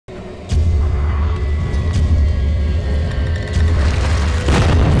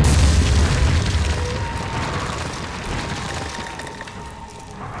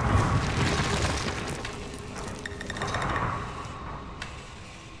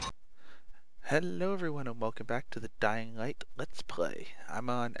Hello everyone and welcome back to the Dying Light Let's Play. I'm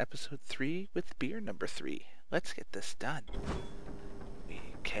on episode 3 with beer number 3. Let's get this done.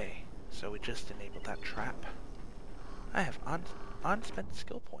 Okay, so we just enabled that trap. I have unspent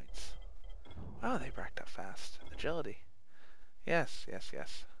skill points. Wow, they racked up fast. Agility. Yes.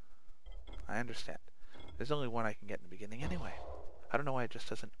 I understand. There's only one I can get in the beginning anyway. I don't know why it just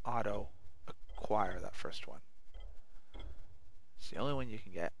doesn't auto-acquire that first one. It's the only one you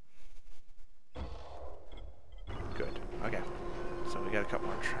can get. Good. Okay. So we got a couple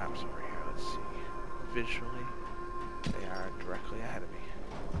more traps over here. Let's see. Visually, they are directly ahead of me.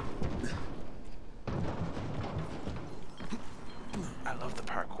 I love the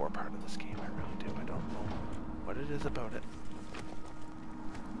parkour part of this game. I really do. I don't know what it is about it.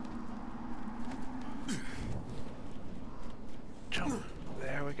 Jump.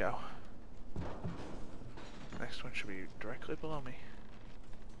 There we go. Next one should be directly below me.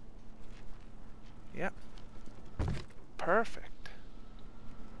 Yep. Perfect.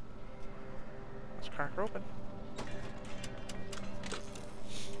 Let's crack her open.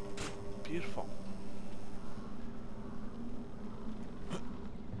 Beautiful.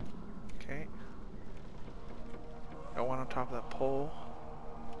 Okay. Got one on top of that pole.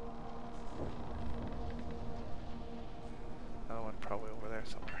 Another one probably over there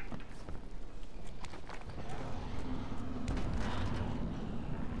somewhere.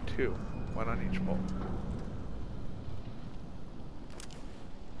 Two. One on each pole.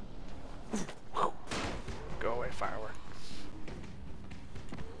 Go away, fireworks.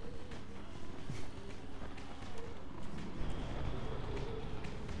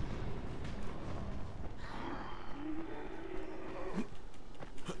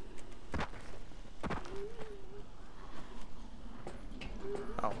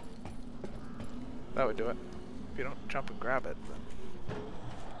 Oh. That would do it. If you don't jump and grab it,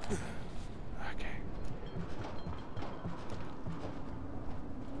 then... Okay.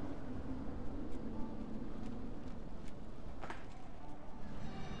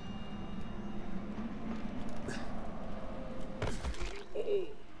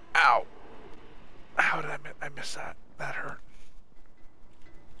 Ow! How did I miss that? That hurt.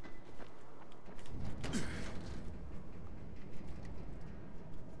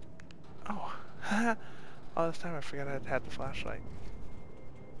 Oh. All this time I forgot I had the flashlight.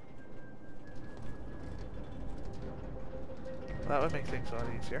 Well, that would make things a lot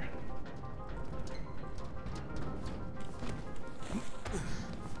easier.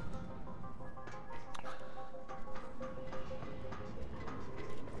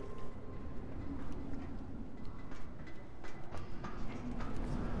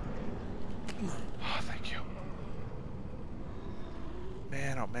 Oh, thank you.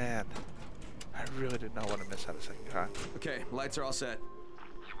 Man, oh man. I really did not want to miss that a second time. Okay, lights are all set.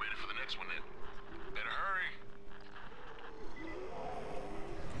 You ready for the next one then? Better hurry.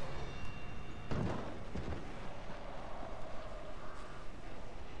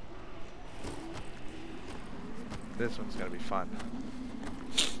 This one's gonna be fun.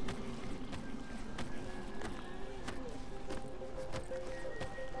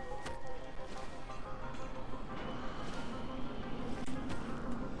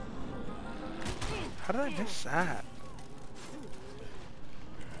 How did I miss that?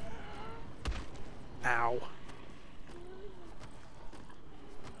 Ow.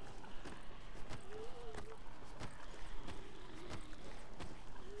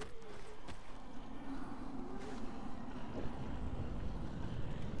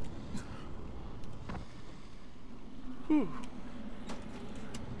 Whew.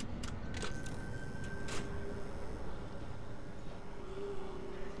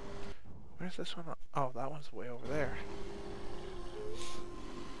 Where's this one? Oh, that one's way over there.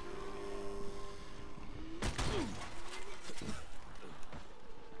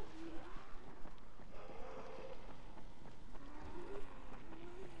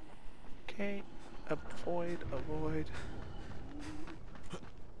 Okay, avoid.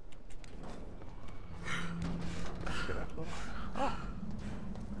 Let's get up a little. Oh!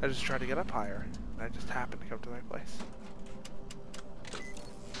 I just tried to get up higher, and I just happened to come to the right place.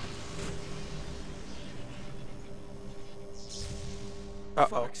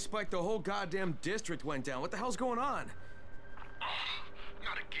 Uh-oh. Fuck, Spike, the whole goddamn district went down. What the hell's going on? Oh,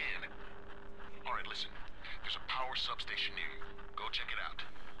 not again. Alright, listen. There's a power substation near you. Go check it out.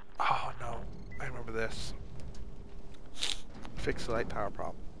 Oh no, I remember this. Fix the light power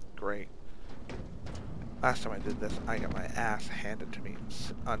problem. Great. Last time I did this, I got my ass handed to me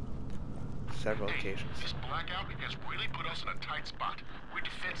on several occasions. This blackout has really put us in a tight spot. We're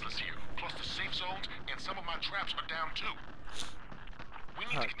defenseless here. Plus the safe zones and some of my traps are down too. We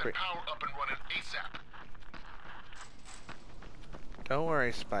need to get the power up and running it ASAP. Don't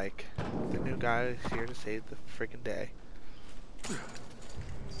worry, Spike. The new guy is here to save the friggin' day.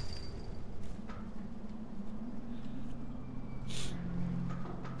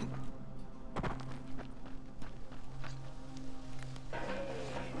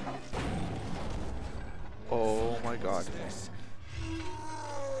 Oh my god.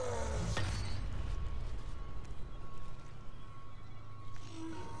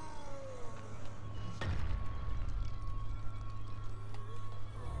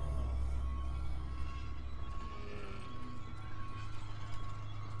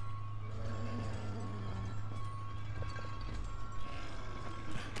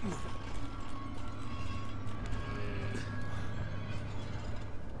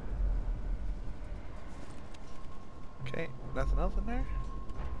 Okay, nothing else in there?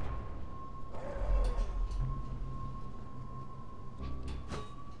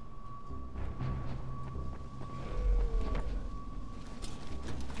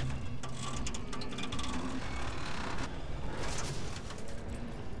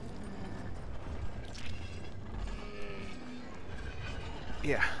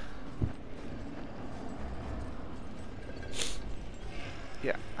 Yeah.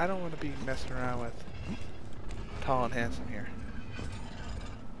 Yeah, I don't want to be messing around with tall and handsome here.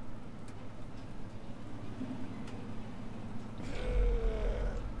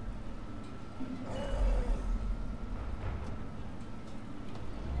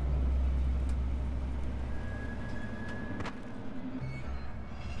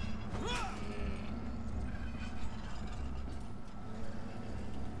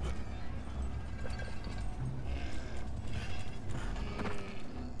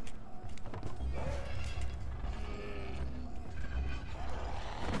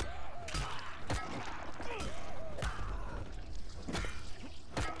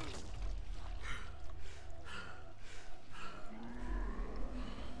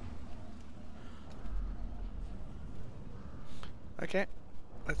 Okay,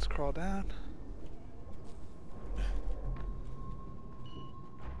 let's crawl down.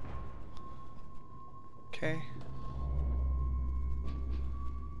 Okay.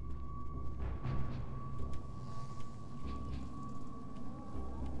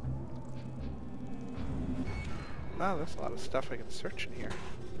 Wow, there's a lot of stuff I can search in here.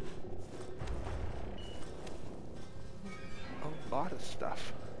 A lot of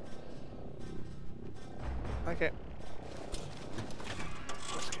stuff. Okay.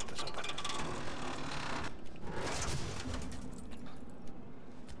 Let's get this open.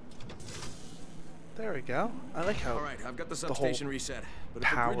 There we go. I like how. All right, I've got the substation reset. But if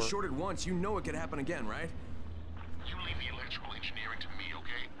the power grid shorted once, you know it could happen again, right? You leave the electrical engineering to me,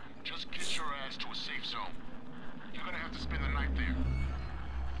 okay? Just get your ass to a safe zone. You're gonna have to spend the night there.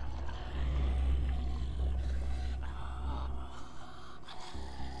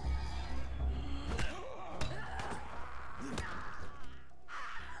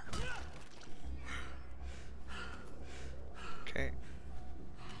 Okay.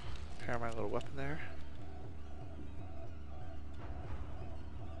 Repair my little weapon there.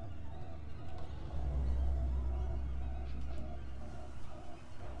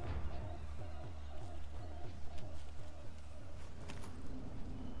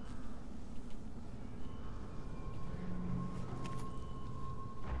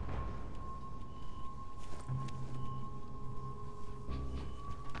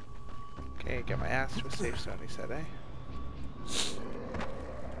 Okay, get my ass to a safe zone, he said, eh?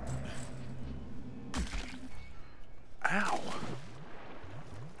 Ow!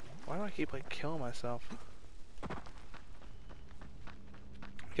 Why do I keep, like, killing myself? I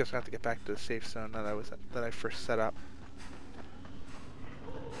guess I have to get back to the safe zone that I first set up.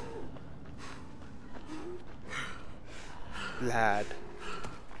 Vlad.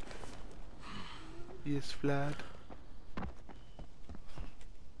 Yes, Vlad.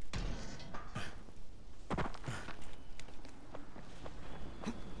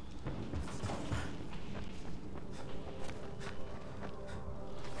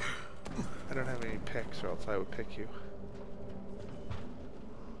 I don't have any picks, or else I would pick you.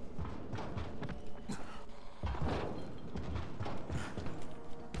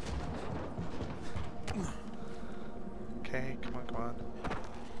 Okay, come on, come on.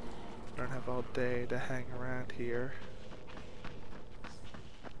 I don't have all day to hang around here.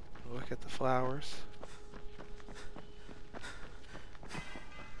 Look at the flowers.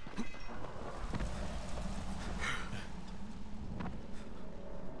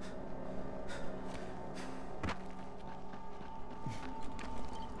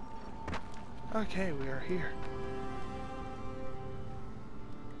 Okay, we are here.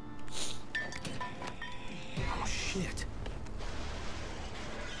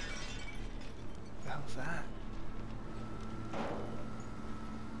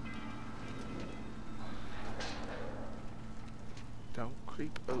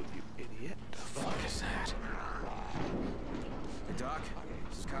 creep. Oh, you idiot. The fuck is that? Hey, Doc.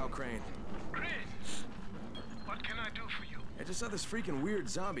 This is Kyle Crane. Crane, what can I do for you? I just saw this freaking weird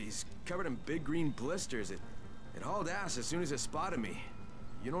zombie. He's covered in big green blisters. It hauled ass as soon as it spotted me.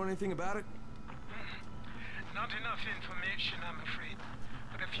 You know anything about it? Not enough information, I'm afraid.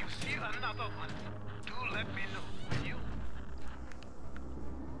 But if you see another one, do let me know, will you?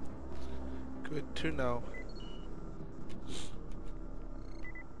 Good to know.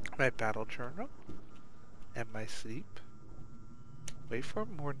 My battle journal and my sleep. Wait for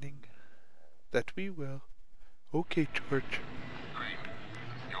morning. That we will. Okay, George. Crane,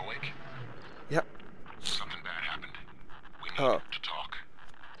 you awake? Yep. Something bad happened. We need Oh. to talk.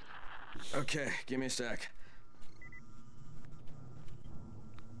 Okay, give me a sec.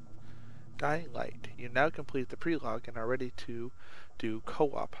 Dying Light. You now complete the pre-log and are ready to do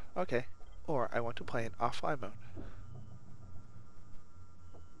co-op. Okay. Or I want to play in offline mode.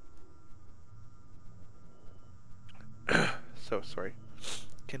 So sorry.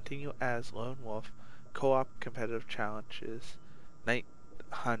 Continue as Lone Wolf. Co-op competitive challenges, night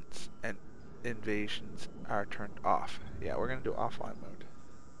hunts, and invasions are turned off. Yeah, we're gonna do offline mode.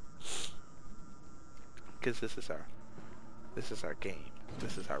 Because this is our game.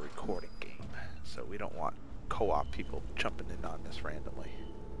 This is our recording game. So we don't want co-op people jumping in on this randomly.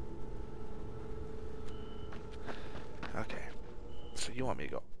 Okay. So you want me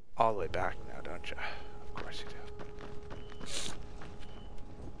to go all the way back now, don't you? Of course you do.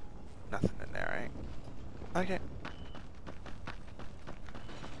 Nothing in there, right? Okay.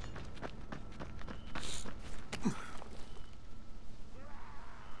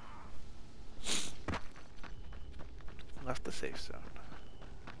 Left the safe zone.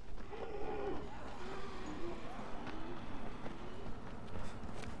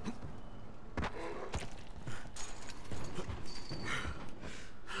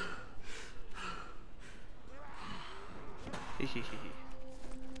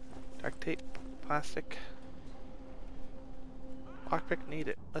 Duct tape, plastic. Lockpick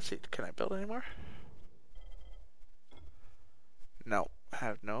needed. Let's see, can I build any more? No, I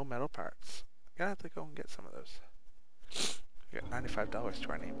have no metal parts. Gonna have to go and get some of those. We got $95 to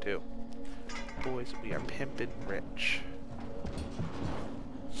our name too. Boys, we are pimpin' rich.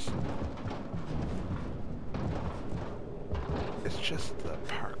 It's just the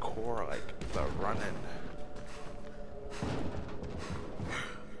parkour, like the running.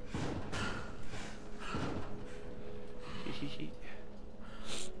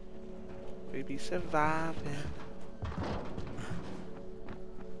 We be surviving.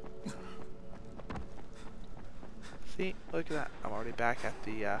 See, look at that. I'm already back at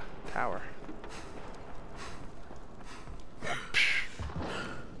the tower.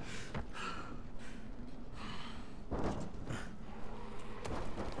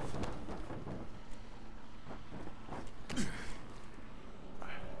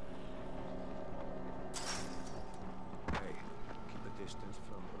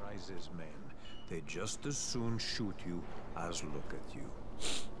 Men. They just as soon shoot you as look at you.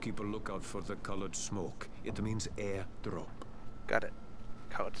 Keep a lookout for the colored smoke. It means airdrop. Got it.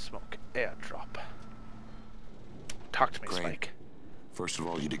 Colored smoke. Airdrop. Talk to me, Crane. Spike. First of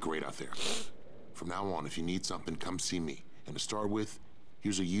all, you did great out there. From now on, if you need something, come see me. And to start with,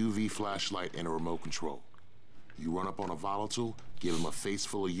 here's a UV flashlight and a remote control. You run up on a volatile, give him a face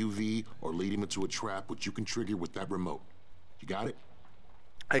full of UV, or lead him into a trap which you can trigger with that remote. You got it?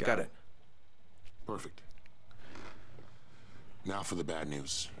 I got it. Perfect. Now for the bad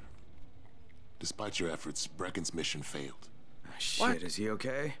news. Despite your efforts, Brecken's mission failed. Shit, What? is he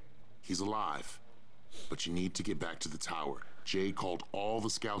okay? He's alive, but you need to get back to the tower. Jade called all the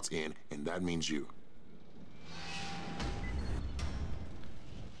scouts in, and that means you.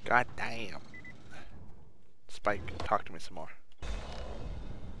 God damn. Spike, talk to me some more.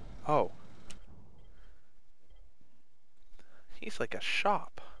 Oh. He's like a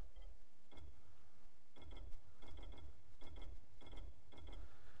shop.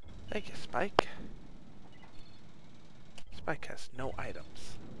 Thank you, Spike. Spike has no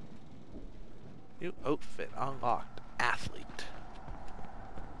items. New outfit unlocked. Athlete.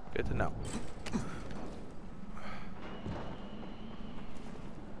 Good to know.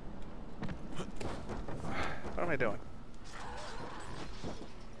 What am I doing?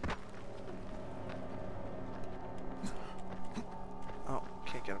 Oh,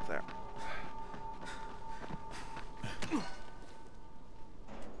 can't get up there.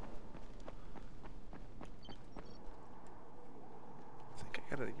 I think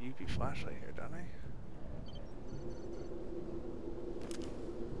I got a UV flashlight here, don't I?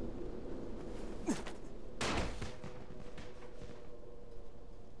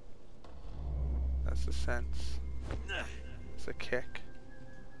 That's a sense. It's a kick.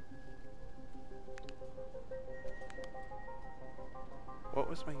 What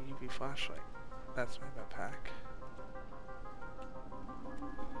was my UV flashlight? That's my backpack.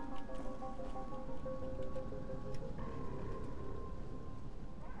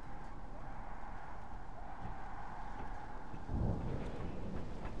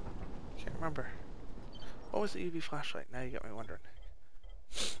 Can't remember. What was the UV flashlight? Now you got me wondering.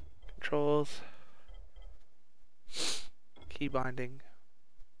 Controls. Key binding.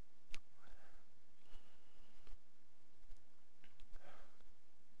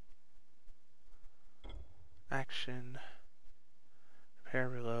 Action. Repair,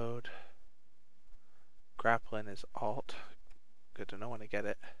 reload. Grappling is alt. Good to know when I get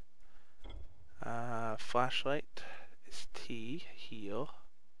it. Flashlight is T. Heal.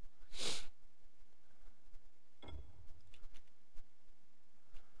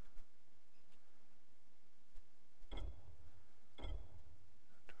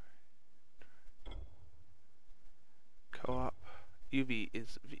 Co-op. UV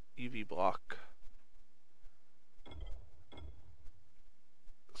is UV block.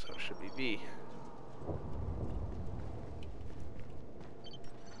 So it should be V.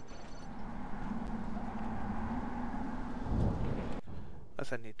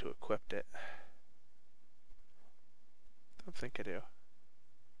 Unless I need to equip it. Don't think I do.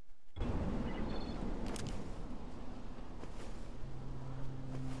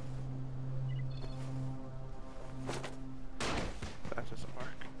 That doesn't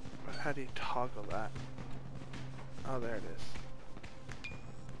work. But how do you toggle that? Oh, there it is.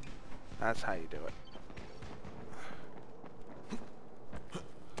 That's how you do it.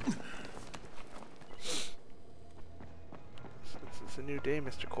 Since it's a new day,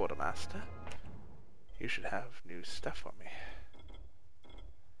 Mr. Quartermaster, you should have new stuff for me.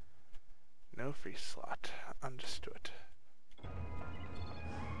 No free slot. Understood.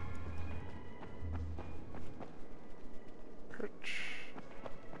 Perch.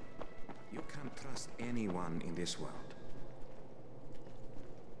 You can't trust anyone in this world.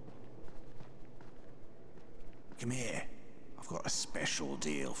 Come here. I've got a special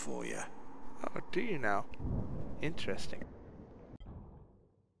deal for you. Oh, do you now? Interesting.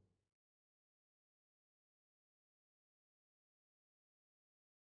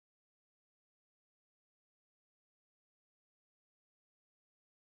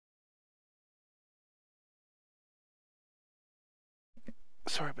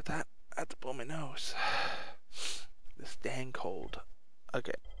 Sorry about that. I had to blow my nose. This dang cold.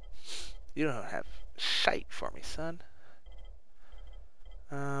 Okay. You don't have shite for me, son.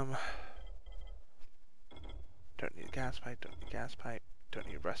 Don't need a gas pipe, don't need a gas pipe, don't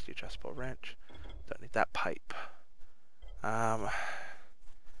need a rusty adjustable wrench, don't need that pipe.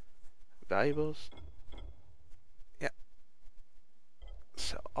 Valuables. Yep.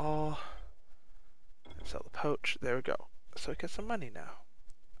 Sell all. And sell the pouch. There we go. So I get some money now.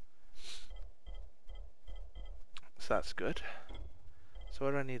 So that's good. So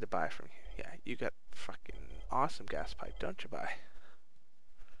what do I need to buy from you? Yeah, you got fucking awesome gas pipe, don't you, buy?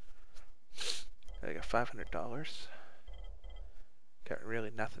 I got $500. Got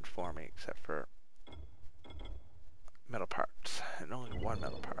really nothing for me except for metal parts, and only one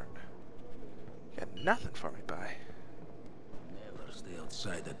metal part. Got nothing for me, buy. Never stay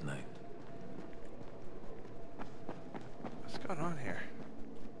outside at night. What's going on here?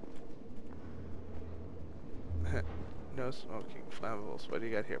 No smoking, flammables. What do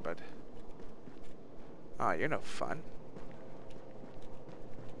you got here, bud? Ah, you're no fun.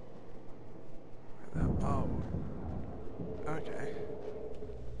 Oh. Okay.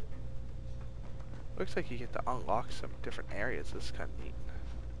 Looks like you get to unlock some different areas. This is kind of neat.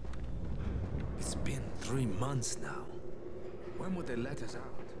 It's been 3 months now. When would they let us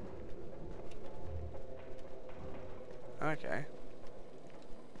out? Okay.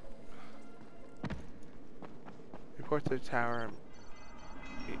 Report to the tower and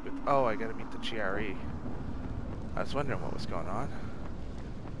meet with... Oh, I gotta meet the GRE. I was wondering what was going on.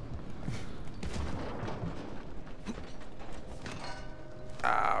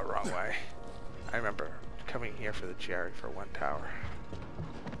 Ah, wrong way. I remember coming here for the GRE for one tower.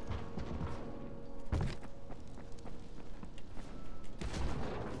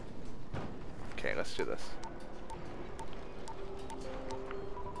 Okay, let's do this.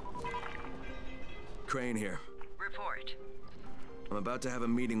 Crane here. Report. I'm about to have a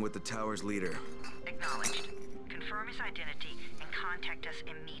meeting with the tower's leader. Acknowledged. Confirm his identity and contact us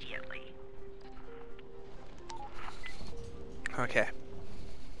immediately. Okay.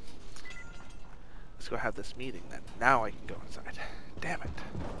 Let's go have this meeting then. Now I can go inside. Damn it.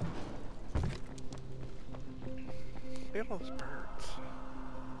 Look at all those birds.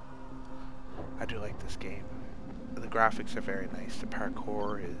 I do like this game. The graphics are very nice. The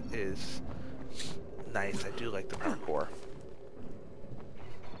parkour is nice. I do like the parkour.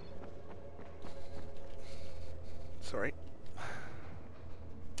 Sorry.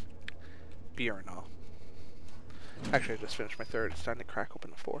 Beer and all. Actually, I just finished my third. It's time to crack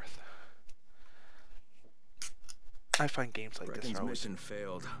open the fourth. I find games like this are always... mission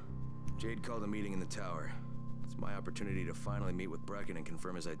failed. Jade called a meeting in the tower. It's my opportunity to finally meet with Brecken and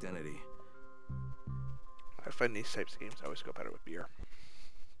confirm his identity. I find these types of games always go better with beer.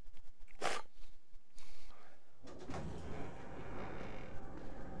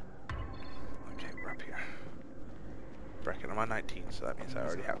 Okay, we're up here. Brecken, I'm on 19, so that means I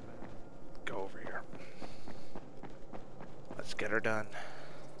already have to go over here. Let's get her done.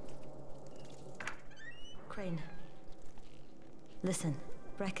 Crane. Listen,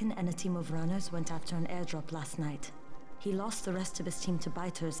 Brecken and a team of runners went after an airdrop last night. He lost the rest of his team to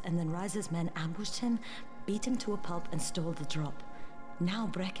biters, and then Rise's men ambushed him, beat him to a pulp, and stole the drop. Now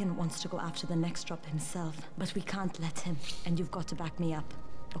Brecken wants to go after the next drop himself, but we can't let him, and you've got to back me up,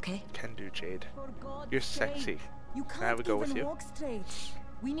 okay? Can do, Jade. You're sexy. You Can I can't go with even you? walk straight.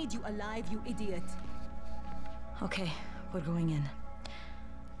 We need you alive, you idiot. Okay, we're going in.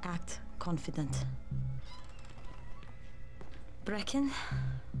 Act confident. Brecken,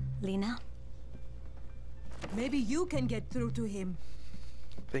 Lena. Maybe you can get through to him.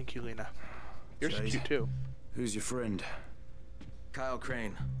 Thank you, Lena. You're so Jade. cute too. Who's your friend? Kyle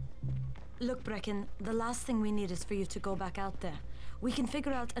Crane. Look, Brecken, the last thing we need is for you to go back out there. We can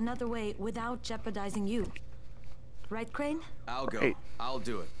figure out another way without jeopardizing you. Right, Crane? I'll go. Hey. I'll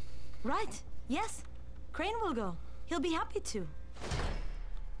do it. Right. Yes. Crane will go. He'll be happy to.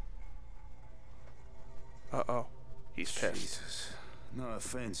 Uh-oh. He's pissed. Jesus. No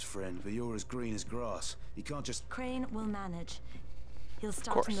offense, friend, but you're as green as grass. You can't just... Crane will manage. He'll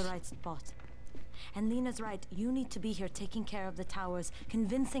start in the right spot. And Lena's right. You need to be here taking care of the towers,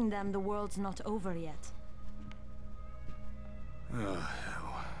 convincing them the world's not over yet. Oh,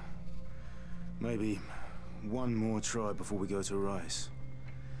 hell. Maybe one more try before we go to Rise.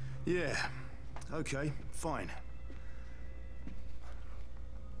 Yeah. Okay, fine.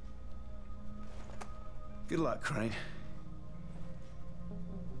 Good luck, Crane.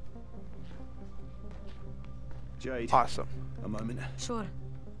 Jade. Awesome. A moment. Sure.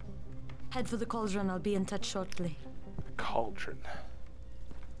 Head for the cauldron. I'll be in touch shortly. Cauldron.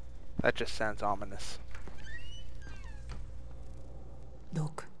 That just sounds ominous.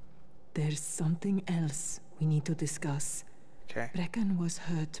 Look, there's something else we need to discuss. Okay. Brecken was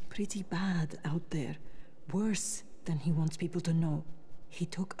hurt pretty bad out there. Worse than he wants people to know. He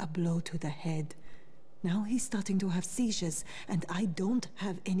took a blow to the head. Now he's starting to have seizures, and I don't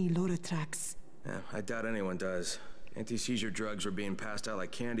have any Loratrax. Yeah, I doubt anyone does. Anti-seizure drugs were being passed out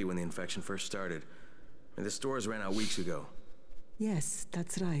like candy when the infection first started. And the stores ran out weeks ago. Yes,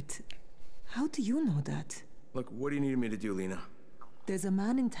 that's right. How do you know that? Look, what do you need me to do, Lena? There's a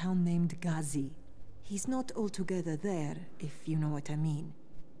man in town named Ghazi. He's not altogether there, if you know what I mean.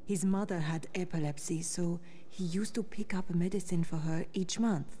 His mother had epilepsy, so he used to pick up medicine for her each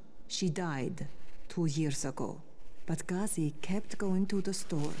month. She died 2 years ago, but Ghazi kept going to the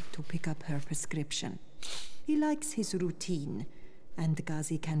store to pick up her prescription. He likes his routine, and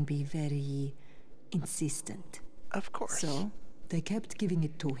Ghazi can be very insistent. Of course. So, they kept giving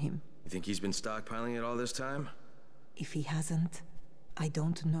it to him. You think he's been stockpiling it all this time? If he hasn't, I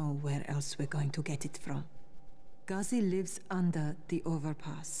don't know where else we're going to get it from. Ghazi lives under the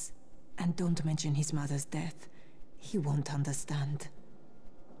overpass. And don't mention his mother's death. He won't understand.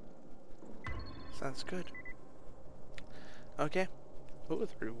 Sounds good. Okay. Ooh,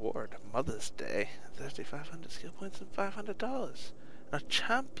 the reward. Mother's Day. 3,500 skill points and $500. A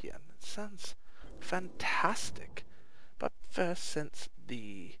champion. Sounds fantastic. But first, since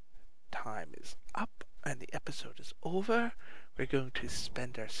the time is up and the episode is over, we're going to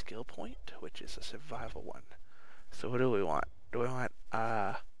spend our skill point, which is a survival one. So what do we want? Do we want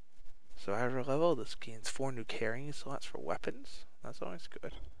survivor level? This gains 4 new carrying slots for weapons. That's always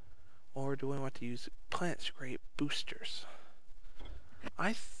good. Or do we want to use plants to create boosters?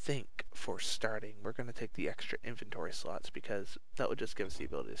 I think for starting, we're going to take the extra inventory slots because that would just give us the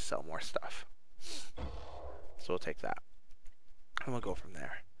ability to sell more stuff. So we'll take that. And we'll go from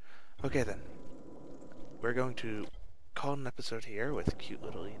there. Okay then. We're going to call an episode here with cute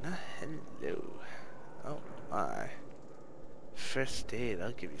little Lena. Hello. Oh my. First aid.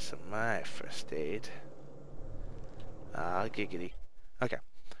 I'll give you some of my first aid. Ah, giggity. Okay.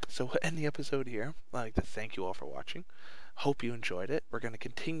 So we'll end the episode here. I'd like to thank you all for watching. Hope you enjoyed it. We're going to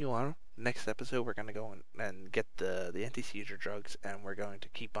continue on. Next episode, we're going to go and get the anti-seizure drugs, and we're going to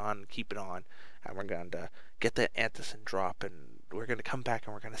keep it on, and we're going to get the Antacin drop, and we're going to come back,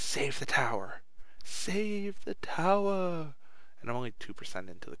 and we're going to save the tower. Save the tower! And I'm only 2%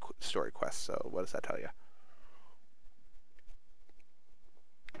 into the story quest, so what does that tell you?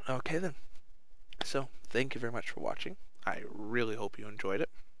 Okay then. So, thank you very much for watching. I really hope you enjoyed it.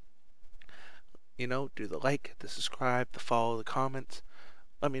 You know, do the like, the subscribe, the follow, the comments.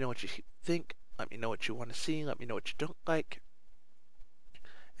 Let me know what you think. Let me know what you want to see. Let me know what you don't like.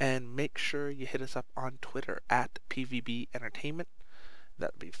 And make sure you hit us up on Twitter at PVB Entertainment.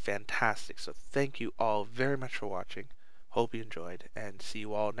 That would be fantastic. So thank you all very much for watching. Hope you enjoyed. And see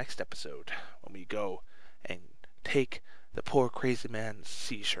you all next episode when we go and take the poor crazy man's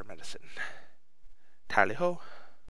seizure medicine. Tally ho.